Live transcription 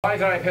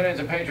Tonight,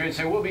 Pinheads and Patriots,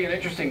 there will be an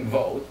interesting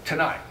vote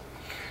tonight.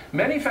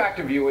 Many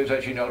Factor viewers,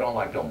 as you know, don't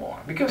like Bill Maher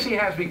because he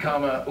has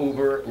become an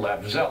uber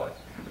left zealot.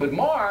 But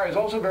Maher is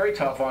also very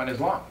tough on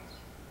Islam.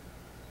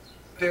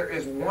 There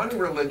is one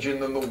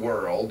religion in the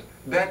world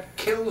that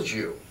kills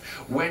you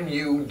when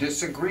you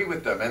disagree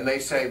with them. And they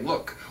say,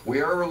 look,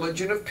 we are a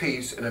religion of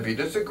peace, and if you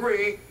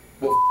disagree,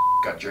 we'll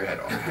cut your head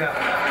off.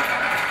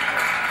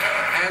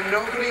 And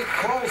nobody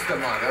calls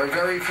them on it. There are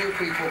very few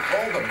people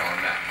call them on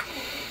that.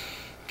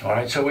 All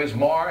right, so is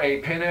Maher a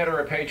pinhead or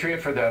a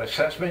patriot? For that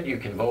assessment, you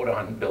can vote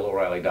on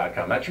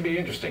BillO'Reilly.com. That should be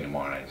interesting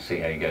tomorrow night to see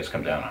how you guys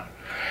come down on it.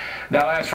 Now, as